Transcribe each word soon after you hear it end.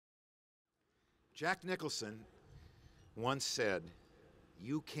Jack Nicholson once said,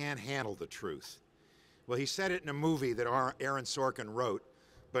 "You can't handle the truth." Well, he said it in a movie that Aaron Sorkin wrote,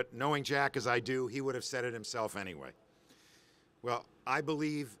 but knowing Jack as I do, he would have said it himself anyway. Well, I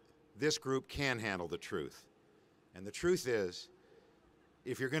believe this group can handle the truth. And the truth is,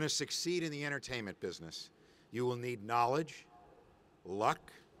 if you're going to succeed in the entertainment business, you will need knowledge,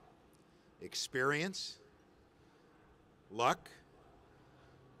 luck, experience,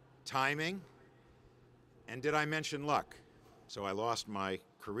 timing, and did I mention luck? So I lost my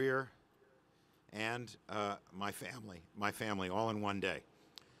career and my family all in one day.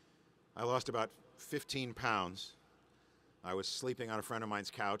 I lost about 15 pounds. I was sleeping on a friend of mine's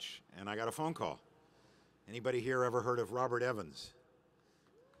couch, and I got a phone call. Anybody here ever heard of Robert Evans?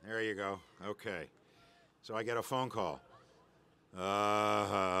 There you go. Okay. So I get a phone call. Hello,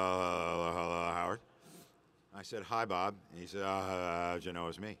 Howard. I said, "Hi, Bob." And he said, "How'd you know it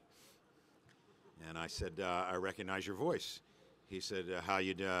was me?" And I said, "I recognize your voice." He said, how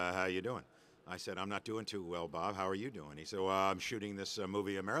you doing?" I said, "I'm not doing too well, Bob. How are you doing?" He said, "Well, I'm shooting this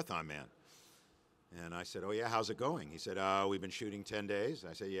movie, A Marathon Man." And I said, "Oh, yeah, how's it going?" He said, "We've been shooting 10 days.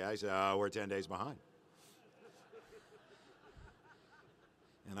 I said, "Yeah." He said, "We're 10 days behind."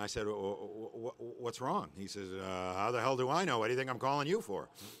 And I said, "What's wrong?" He says, "How the hell do I know? What do you think I'm calling you for?"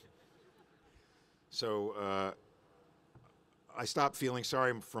 So I stopped feeling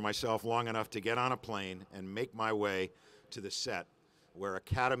sorry for myself long enough to get on a plane and make my way to the set where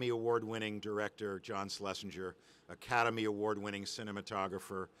Academy Award-winning director John Schlesinger, Academy Award-winning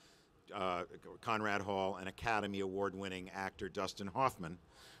cinematographer Conrad Hall, and Academy Award-winning actor Dustin Hoffman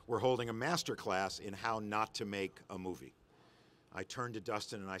were holding a master class in how not to make a movie. I turned to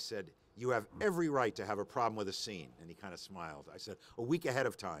Dustin and I said, "You have every right to have a problem with a scene." And he kind of smiled. I said, "A week ahead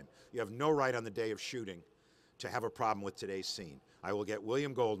of time. You have no right on the day of shooting to have a problem with today's scene. I will get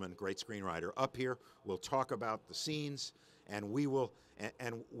William Goldman, great screenwriter, up here. We'll talk about the scenes, and we'll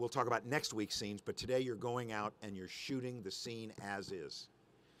talk about next week's scenes, but today you're going out and you're shooting the scene as is."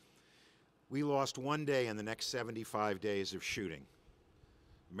 We lost one day in the next 75 days of shooting.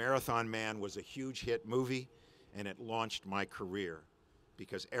 Marathon Man was a huge hit movie, and it launched my career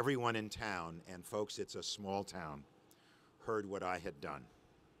because everyone in town, and folks, it's a small town, heard what I had done.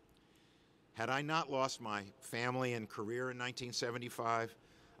 Had I not lost my family and career in 1975,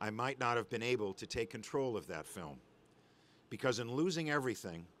 I might not have been able to take control of that film. Because in losing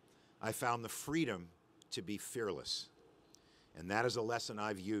everything, I found the freedom to be fearless. And that is a lesson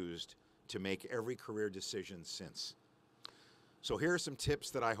I've used to make every career decision since. So here are some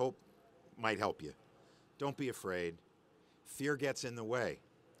tips that I hope might help you. Don't be afraid. Fear gets in the way,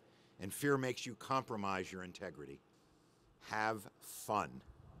 and fear makes you compromise your integrity. Have fun.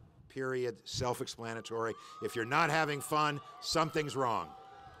 Period. Self-explanatory. If you're not having fun, something's wrong.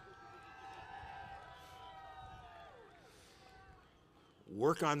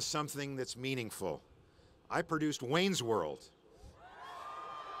 Work on something that's meaningful. I produced Wayne's World.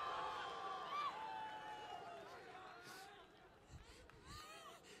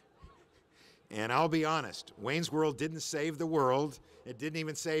 And I'll be honest, Wayne's World didn't save the world. It didn't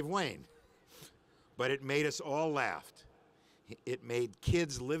even save Wayne. But it made us all laugh. It made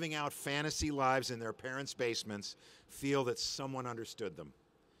kids living out fantasy lives in their parents' basements feel that someone understood them.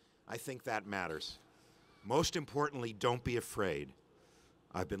 I think that matters. Most importantly, don't be afraid.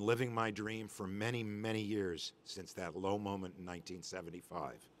 I've been living my dream for many, many years since that low moment in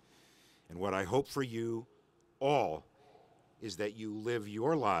 1975. And what I hope for you all is that you live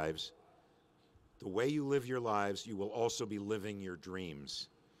your lives. The way you live your lives, you will also be living your dreams.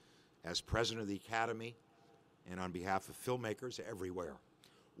 As president of the Academy, and on behalf of filmmakers everywhere,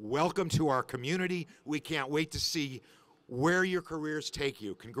 welcome to our community. We can't wait to see where your careers take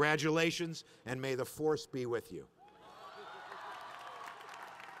you. Congratulations, and may the force be with you.